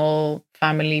intentional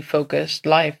family-focused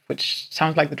life, which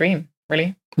sounds like the dream,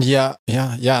 really. Yeah.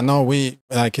 No,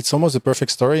 it's almost a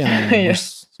perfect story, and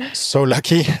Yes. we're so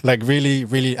lucky. Like, really,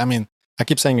 really, I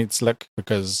keep saying it's luck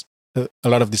because a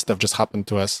lot of this stuff just happened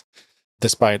to us,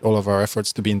 despite all of our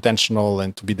efforts to be intentional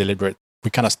and to be deliberate. We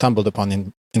kind of stumbled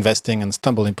upon investing and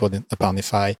stumbled upon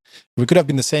FI. We could have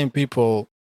been the same people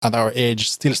at our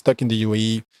age, still stuck in the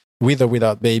UAE, with or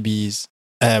without babies,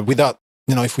 without,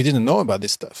 if we didn't know about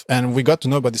this stuff. And we got to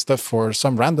know about this stuff for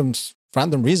some random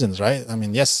reasons, right?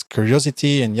 Yes,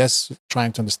 curiosity, and yes,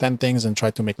 trying to understand things and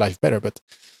try to make life better. But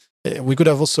we could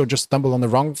have also just stumbled on the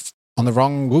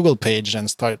wrong Google page and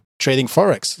start trading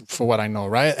Forex, for what I know,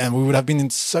 right? And we would have been in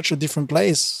such a different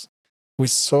place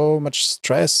with so much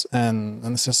stress and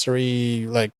unnecessary,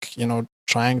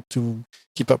 trying to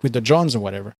keep up with the Jones or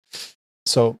whatever.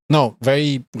 So no,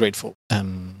 very grateful.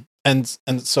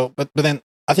 But then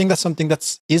I think that's something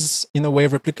that is in a way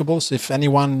replicable. So if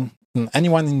anyone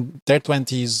in their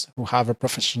 20s who have a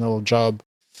professional job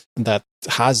for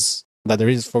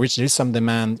which there is some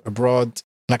demand abroad,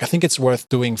 I think it's worth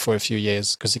doing for a few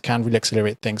years because it can really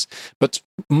accelerate things, but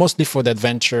mostly for the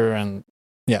adventure and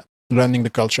learning the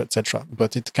culture, etc.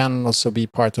 But it can also be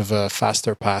part of a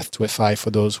faster path to FI for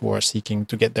those who are seeking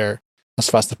to get there as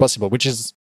fast as possible, which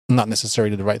is not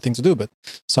necessarily the right thing to do, but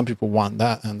some people want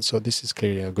that. And so this is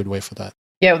clearly a good way for that.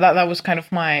 Yeah, that was kind of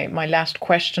my last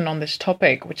question on this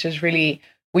topic, which is really,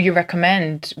 would you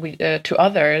recommend to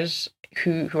others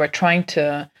who are trying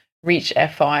to reach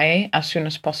FI as soon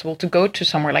as possible to go to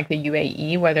somewhere like the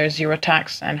UAE where there's zero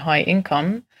tax and high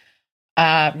income,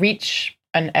 reach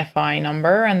an FI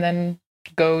number and then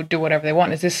go do whatever they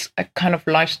want. Is this a kind of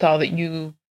lifestyle that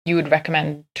you would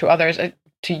recommend to others,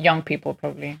 to young people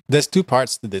probably? There's two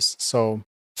parts to this. So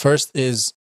first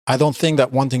is, I don't think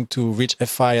that wanting to reach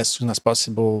FI as soon as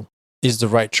possible is the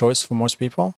right choice for most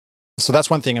people. So that's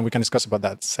one thing, and we can discuss about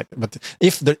that second. But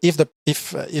if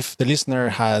the listener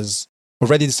has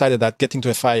already decided that getting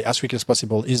to FI as quickly as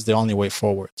possible is the only way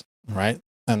forward, right?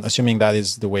 And assuming that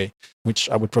is the way, which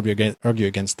I would probably argue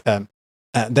against,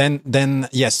 then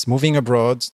yes, moving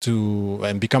abroad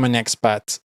to become an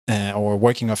expat or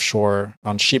working offshore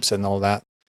on ships and all that,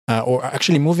 or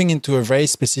actually moving into a very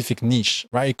specific niche,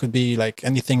 right? It could be like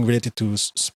anything related to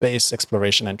space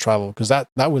exploration and travel, because that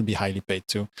will be highly paid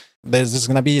too. There's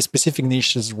going to be specific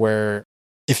niches where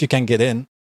if you can get in,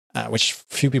 which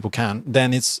few people can,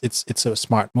 then it's a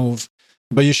smart move.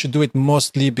 But you should do it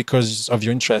mostly because of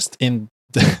your interest in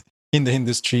the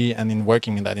industry and in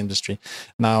working in that industry.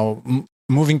 Now,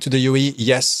 moving to the UAE,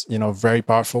 yes, very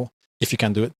powerful if you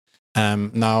can do it.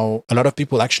 Now, a lot of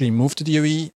people actually move to the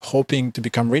UAE hoping to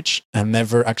become rich and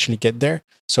never actually get there.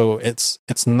 So it's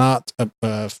not a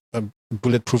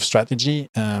bulletproof strategy.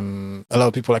 A lot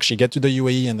of people actually get to the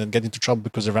UAE and then get into trouble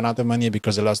because they ran out of money,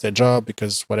 because they lost their job,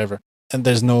 because whatever. And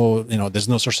there's no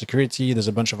social security. There's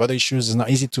a bunch of other issues. It's not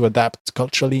easy to adapt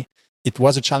culturally. It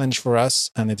was a challenge for us,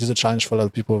 and it is a challenge for a lot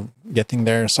of people getting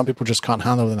there. Some people just can't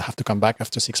handle it and have to come back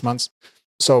after 6 months.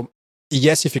 So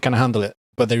yes, if you can handle it,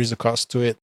 but there is a cost to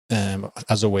it.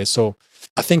 As always. So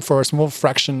I think for a small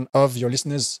fraction of your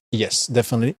listeners, yes,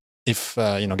 definitely. If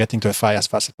getting to FI as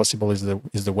fast as possible is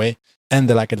the way, and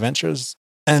they like adventures,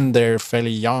 and they're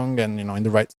fairly young and in the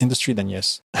right industry, then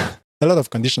yes. A lot of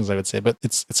conditions, I would say, but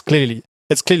it's clearly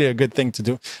a good thing to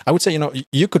do. I would say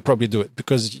you could probably do it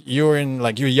because you're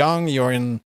young, you're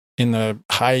in a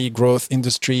high growth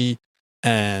industry,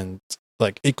 and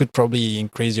like it could probably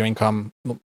increase your income.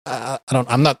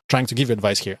 I'm not trying to give you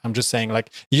advice here. I'm just saying,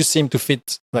 like, you seem to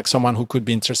fit like someone who could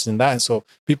be interested in that. And so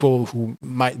people who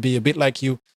might be a bit like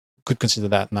you could consider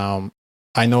that. Now,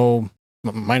 I know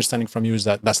my understanding from you is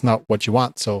that that's not what you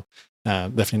want. So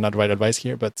definitely not the right advice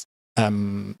here. But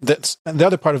that's the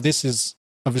other part of this is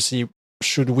obviously,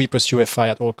 should we pursue FI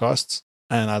at all costs?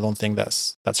 And I don't think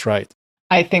that's right.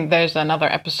 I think there's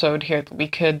another episode here that we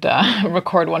could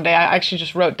record one day. I actually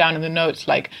just wrote down in the notes,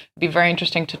 like, it'd be very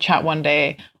interesting to chat one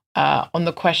day on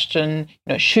the question,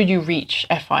 should you reach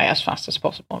FI as fast as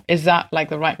possible? Is that like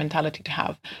the right mentality to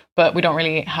have? But we don't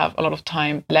really have a lot of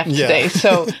time left today.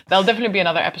 So there'll definitely be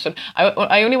another episode.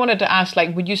 I only wanted to ask,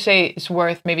 like, would you say it's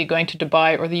worth maybe going to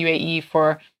Dubai or the UAE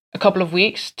for a couple of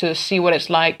weeks to see what it's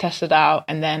like, test it out,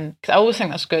 and then, because I always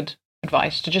think that's good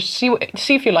advice, to just see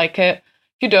if you like it.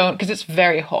 You don't, because it's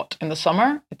very hot in the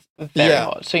summer. It's very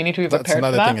hot, so you need to be prepared for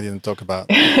that. That's another thing I didn't talk about.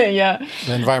 Yeah,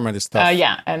 the environment is tough.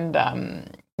 And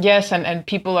yes, and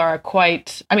people are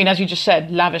quite. I mean, as you just said,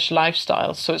 lavish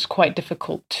lifestyles. So it's quite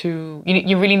difficult to.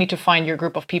 You really need to find your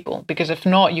group of people, because if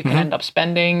not, you can end up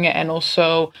spending. And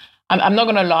also, I'm not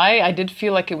gonna lie, I did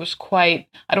feel like it was quite.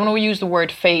 I don't want to use the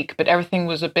word fake, but everything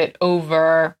was a bit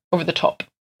over the top.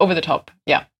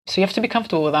 Yeah. So you have to be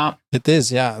comfortable with that. It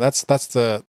is, yeah.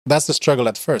 That's the struggle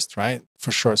at first, right?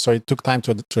 For sure. So it took time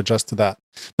to adjust to that.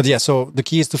 But yeah, so the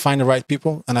key is to find the right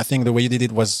people. And I think the way you did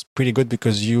it was pretty good,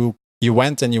 because you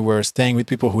went and you were staying with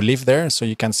people who live there, so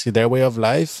you can see their way of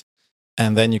life.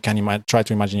 And then you can try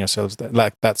to imagine yourselves there.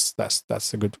 Like that's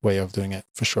a good way of doing it,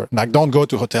 for sure. Like, don't go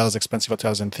to expensive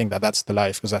hotels, and think that that's the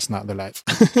life, because that's not the life.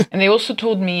 And they also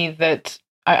told me that,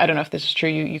 I don't know if this is true,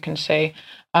 you can say,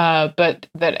 but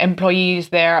that employees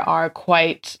there are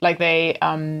quite, like, they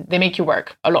make you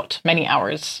work a lot, many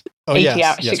hours. Oh, 80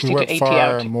 hours, yes, 60 we work to 80 far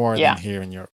hours. more than here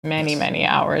in Europe. Many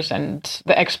hours. And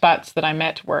the expats that I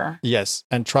met were... Yes,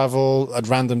 and travel at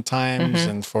random times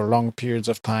and for long periods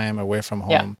of time away from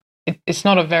home. Yeah. It's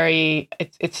not a very...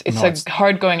 It's a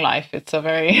hard-going life. It's a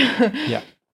very...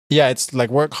 Yeah, it's like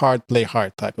work hard, play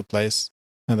hard type of place,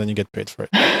 and then you get paid for it.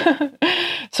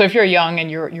 So if you're young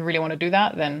and you really want to do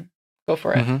that, then go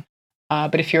for it.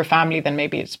 But if you're a family, then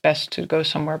maybe it's best to go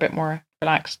somewhere a bit more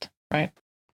relaxed, right?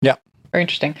 Yeah. Very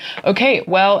interesting. Okay,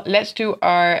 well, let's do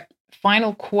our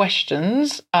final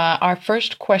questions. Our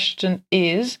first question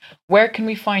is, where can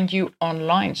we find you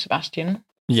online, Sebastian?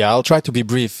 Yeah, I'll try to be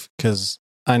brief, because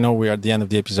I know we're at the end of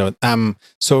the episode.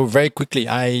 So very quickly,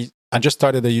 I just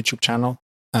started a YouTube channel.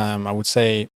 I would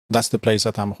say that's the place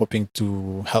that I'm hoping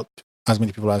to help as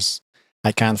many people as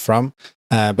I can from.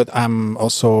 But I'm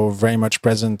also very much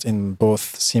present in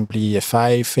both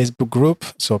Simplify Facebook group,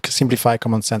 so Simplify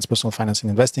Common Sense Personal Finance and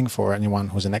Investing for anyone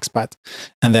who's an expat,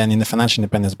 and then in the Financial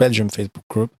Independence Belgium Facebook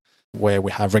group, where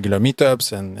we have regular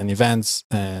meetups and events,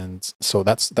 and so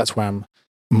that's where I'm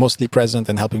mostly present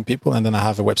and helping people. And then I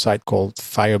have a website called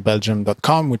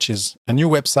firebelgium.com, which is a new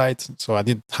website. So I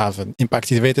did have an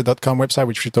impactivated.com website,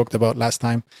 which we talked about last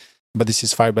time, but this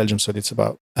is Fire Belgium. So it's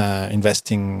about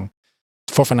investing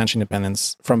for financial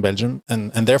independence from Belgium.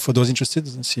 And therefore those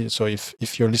interested, so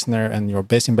if you're a listener and you're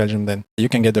based in Belgium, then you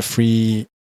can get a free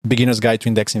beginner's guide to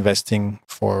index investing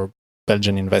for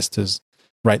Belgian investors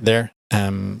right there.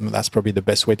 That's probably the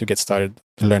best way to get started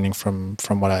learning from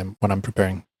what I'm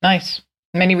preparing. Nice.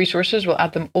 Many resources. We'll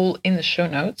add them all in the show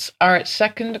notes. Our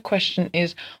second question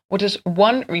is, what is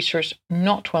one resource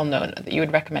not well known that you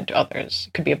would recommend to others?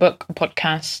 It could be a book, a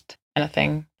podcast,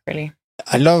 anything really.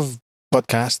 I love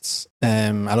podcasts.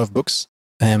 I love books.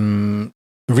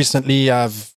 Recently,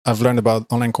 I've learned about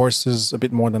online courses a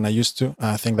bit more than I used to.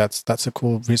 I think that's a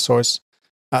cool resource.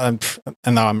 And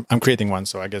now I'm creating one,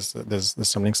 so I guess there's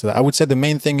some links to that. I would say the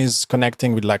main thing is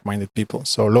connecting with like-minded people.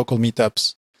 So local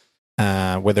meetups,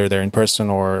 whether they're in person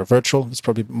or virtual. It's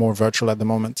probably more virtual at the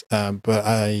moment, but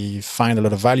I find a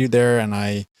lot of value there, and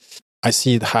I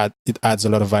see it adds a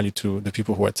lot of value to the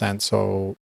people who attend.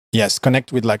 So yes,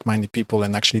 connect with like-minded people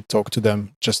and actually talk to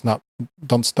them.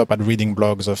 Don't stop at reading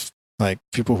blogs of like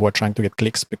people who are trying to get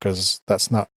clicks, because that's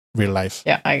not real life.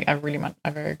 Yeah, I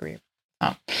very agree.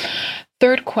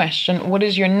 Third question, what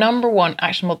is your number one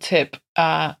actionable tip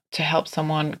to help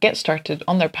someone get started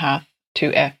on their path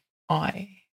to FI?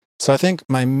 So I think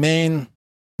my main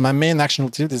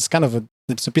actionable tip is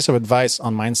it's a piece of advice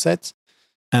on mindset.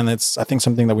 And it's, I think,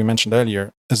 something that we mentioned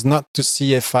earlier, is not to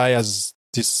see FI as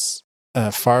this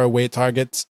far away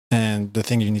target and the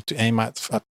thing you need to aim at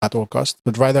all costs,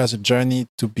 but rather as a journey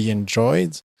to be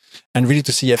enjoyed, and really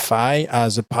to see FI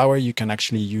as a power you can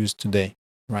actually use today,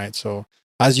 right? So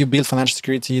as you build financial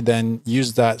security, then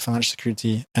use that financial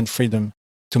security and freedom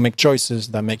to make choices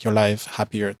that make your life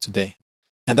happier today.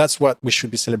 And that's what we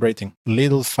should be celebrating.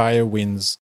 Little fire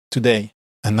wins today,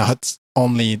 and not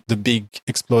only the big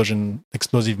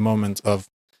explosive moment of,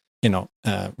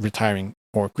 retiring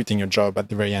or quitting your job at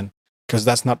the very end, because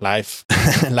that's not life.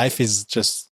 Life is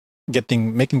just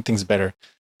making things better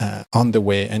on the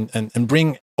way, and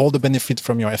bring all the benefit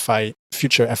from your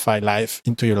future FI life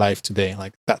into your life today.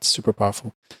 Like, that's super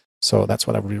powerful. So that's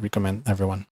what I would recommend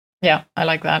everyone. Yeah, I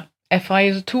like that. FI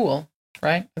is a tool,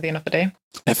 right? At the end of the day.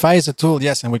 FI is a tool,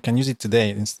 yes, and we can use it today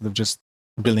instead of just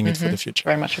building it for the future.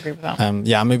 Very much agree with that.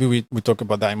 Maybe we talk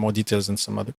about that in more details in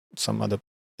some other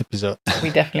episode. We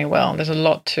definitely will. There's a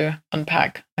lot to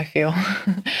unpack, I feel.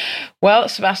 Well,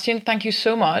 Sebastian, thank you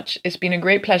so much. It's been a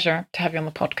great pleasure to have you on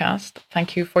the podcast.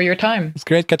 Thank you for your time. It's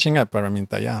great catching up,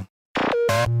 Araminta. Yeah.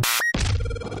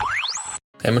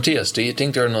 Hey Matthias, do you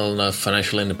think there are not enough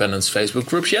financial independence Facebook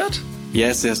groups yet?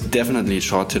 Yes, there's definitely a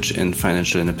shortage in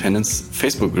financial independence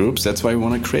Facebook groups. That's why we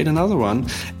want to create another one.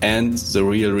 And the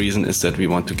real reason is that we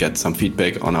want to get some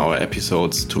feedback on our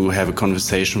episodes, to have a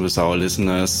conversation with our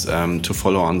listeners, to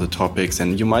follow on the topics.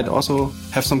 And you might also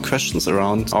have some questions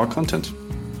around our content.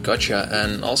 Gotcha.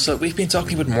 And also, we've been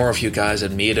talking with more of you guys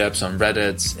at meetups, on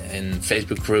Reddit, in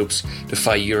Facebook groups. The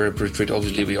FI Europe retreat,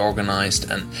 obviously, we organized.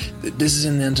 And this is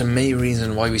in the end the main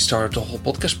reason why we started the whole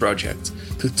podcast project.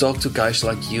 To talk to guys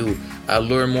like you,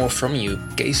 learn more from you,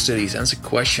 case studies, answer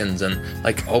questions, and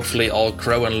hopefully all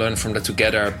grow and learn from that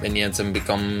together in the end and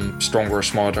become stronger,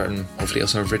 smarter, and hopefully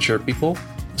also richer people.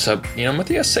 So,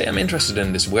 Matthias, say I'm interested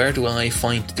in this. Where do I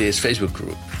find this Facebook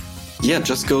group? Yeah,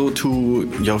 just go to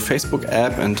your Facebook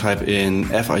app and type in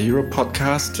FI Europe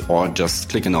podcast, or just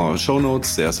click in our show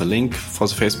notes. There's a link for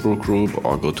the Facebook group,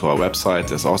 or go to our website.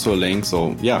 There's also a link.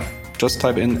 So yeah, just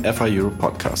type in FI Europe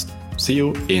podcast. See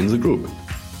you in the group.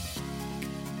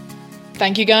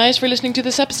 Thank you guys for listening to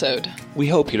this episode. We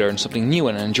hope you learned something new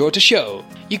and enjoyed the show.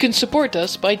 You can support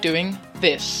us by doing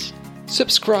this: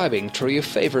 subscribing through your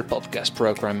favorite podcast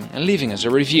program and leaving us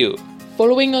a review.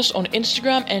 Following us on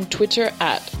Instagram and Twitter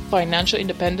at Financial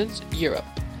Independence Europe.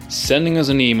 Sending us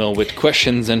an email with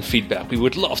questions and feedback. We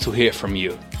would love to hear from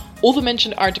you. All the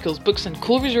mentioned articles, books and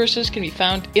cool resources can be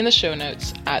found in the show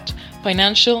notes at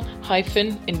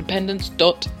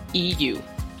financial-independence.eu.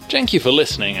 Thank you for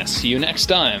listening and see you next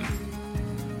time.